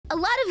a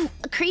lot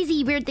of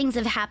crazy, weird things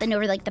have happened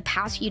over like the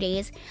past few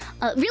days.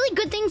 Really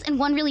good things and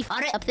one really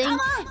fucked up thing.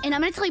 And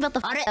I'm gonna tell you about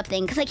the fucked up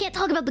thing because I can't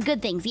talk about the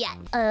good things yet.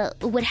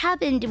 What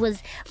happened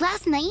was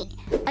last night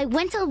I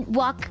went to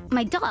walk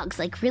my dogs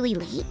like really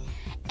late.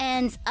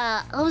 And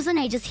all of a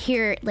sudden I just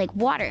hear like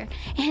water,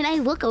 and I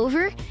look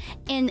over,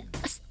 and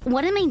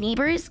one of my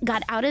neighbors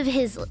got out of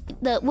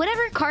the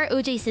whatever car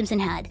OJ Simpson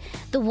had,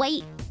 the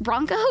white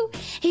Bronco.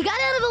 He got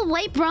out of a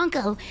white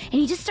Bronco and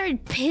he just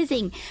started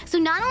pissing. So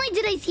not only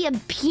did I see a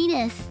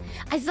penis,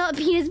 I saw a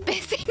penis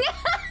pissing.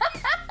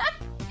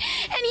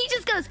 And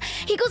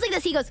he goes like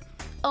this. He goes,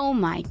 "Oh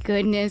my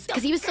goodness,"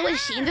 because he was so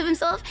ashamed of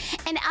himself.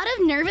 And out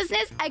of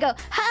nervousness, I go,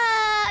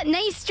 "Ha,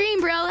 nice stream,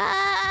 bro.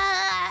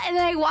 Ha." And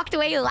then I walked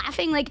away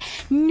laughing, like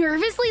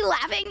nervously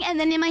laughing. And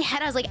then in my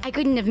head, I was like, I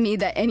couldn't have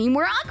made that any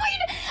more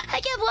awkward. I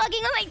kept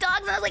walking with my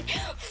dogs, and I was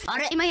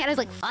like, in my head, I was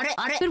like,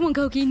 "Good one,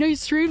 Coqui. Nice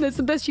stream. That's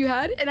the best you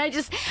had." And I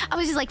was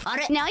just like,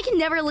 now I can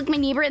never look my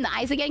neighbor in the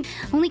eyes again.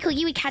 Only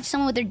Coqui would catch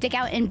someone with their dick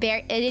out and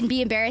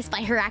be embarrassed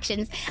by her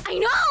actions. I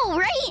know,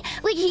 right?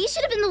 Like, he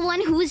should have been the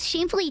one who was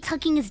shamefully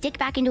tucking his dick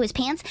back into his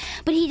pants,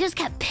 but he just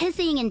kept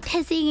pissing and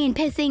pissing and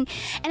pissing.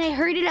 And I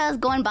heard it as I was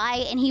going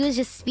by, and he was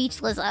just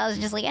speechless. I was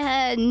just like,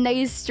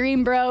 nice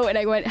stream, bro. And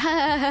I went, ha,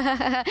 ha, ha,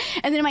 ha.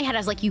 And then in my head, I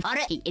was like, you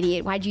fucking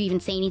idiot. Why'd you even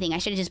say anything? I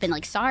should have just been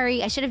like,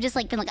 sorry. I should have just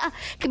like been like,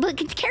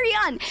 carry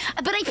on.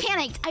 But I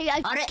panicked.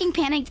 I fucking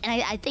panicked,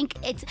 and I think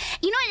it's,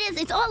 you know what it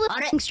is? It's all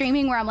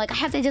streaming where I'm like, I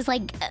have to just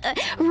like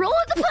roll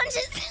with the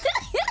punches.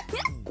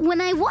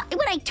 When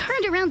I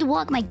turned around to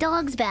walk my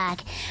dogs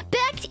back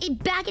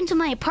into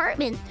my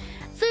apartment,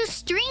 the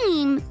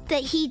stream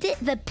that he did,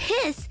 the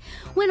piss,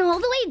 went all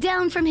the way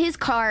down from his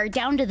car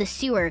down to the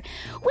sewer,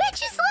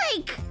 which is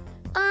like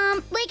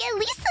at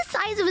least the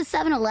size of a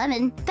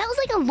 7-Eleven. That was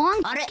like a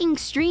long fucking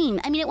stream.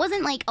 I mean, it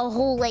wasn't like a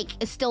whole like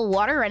still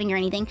water running or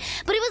anything,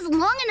 but it was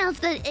long enough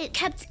that it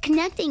kept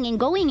connecting and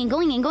going and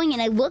going and going.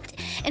 And I looked,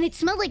 and it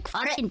smelled like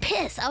fucking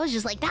piss. I was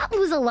just like, that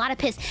was a lot of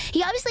piss.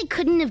 He obviously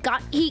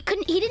he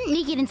didn't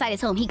make it inside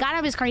his home. He got out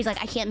of his car. He's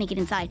like, I can't make it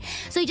inside.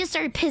 So he just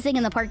started pissing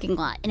in the parking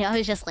lot, and I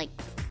was just like,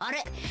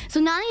 so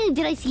not only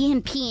did I see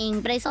him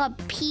peeing, but I saw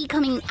pee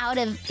coming out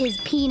of his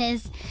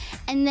penis.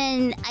 And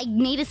then I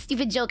made a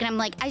stupid joke, and I'm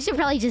like, I should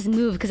probably just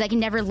move because I can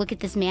never look at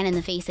this man in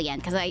the face again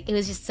because it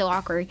was just so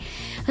awkward.